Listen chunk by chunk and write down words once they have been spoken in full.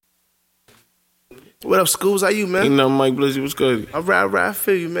What up, Scoobz? How you, man? You know, Mike Blizzy, what's good? All right, I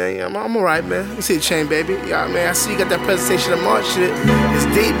feel you, man. Yeah, I'm alright, man. Let me see the chain, baby. Yeah, man, I see you got that presentation of March shit. It's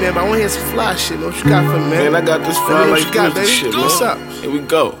deep, man, but I want to hear some fly shit, man. What you got for me, man? Man, I got this fly what like you got, baby? shit, man. What's up? Here we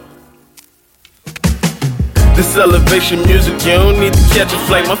go. This elevation music, you don't need to catch a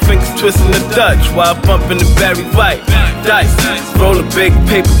flight. My fingers twisting the Dutch while I bump in the Barry White. Dice, roll a big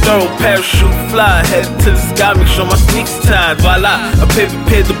paper, throw parachute, fly, head to the sky, make sure my sneaks tied. Voila, a paper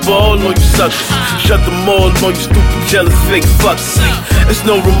paid the ball on you suckers. Shut them all on you stupid, jealous, fake fucks. There's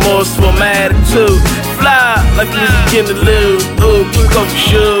no remorse for my attitude. Fly like music in the loo. Ooh, kick off your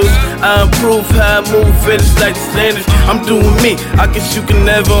shoes. I improve how I move, fetish like the standards. I'm doing me, I guess you can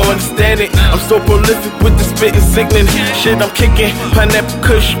never understand it. I'm so prolific with the spitting, sickening shit I'm kicking. Pineapple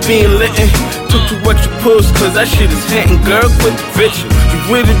kush being litten. Took too much to push, cause that shit is hitting. Girl, quit the bitchin'. You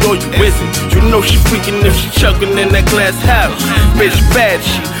with it or you with it. You know she freaking if she chucking in that glass house. Bitch bad,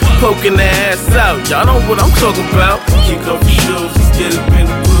 she poking her ass out. Y'all know what I'm talking about. Kick off your shoes, let's get up in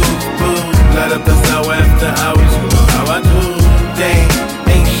the groove, boo. Light up that's how after hours, you know how I do. Dang,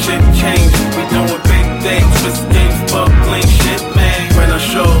 ain't shit changed. We doing big things, twist games, fuck clean shit, man. When I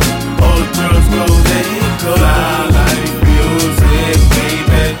show, all the girls go, there you go. Fly like music,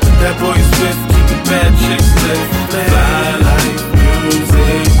 baby. That boy Swift, keep the bad chicks lit. Fly like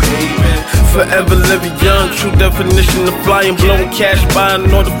music, baby. Forever living young, true definition of flying. Blowing cash, buying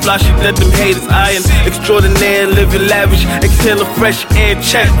all the fly shit that them haters eyeing. Extraordinaire, living lavish, exhaling fresh air,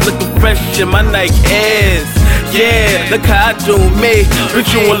 check, looking fresh in my Nike Airs. Yeah, look how I do me. Bitch,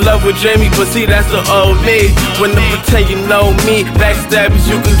 you in love with Jamie, but see, that's the old me. When they pretend you know me, backstabbers,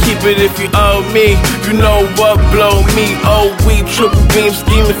 you can keep it if you owe me. You know what, blow me. Oh, we triple beam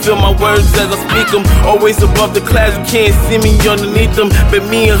scheming, feel my words as I speak them. Always above the clouds, you can't see me underneath them. But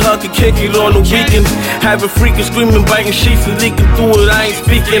me and her can kick it on the weekend. Having freaking, screaming, biting sheets and leaking through it, I ain't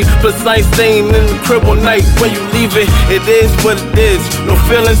speaking. Plus I ain't staying in the crib all night when you leave it. It is what it is, no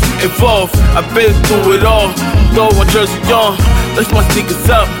feelings involved. I've been through it all. Throw my jersey on, lace my sneakers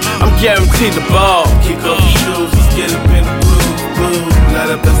up, I'm guaranteed the ball. Kick off your shoes, let's get up in the groove, boo. Light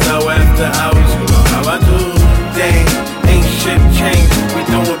up that's how after hours, you know how I do. Dang, ain't shit changed, we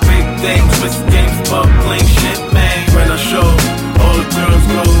doing big things. Twist games, fuck clean shit, man. When I show, all the girls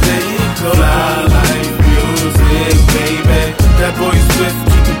go, there you go. Fly like music, baby. That boy Swift,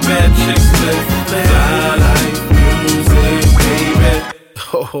 keep the bad chicks lit. Fly like music, baby.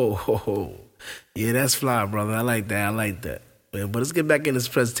 Ho, ho, ho, ho. Yeah, that's fly, brother. I like that. Man, but let's get back in this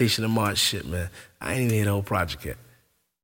presentation of March shit, man. I ain't even hear the whole project yet.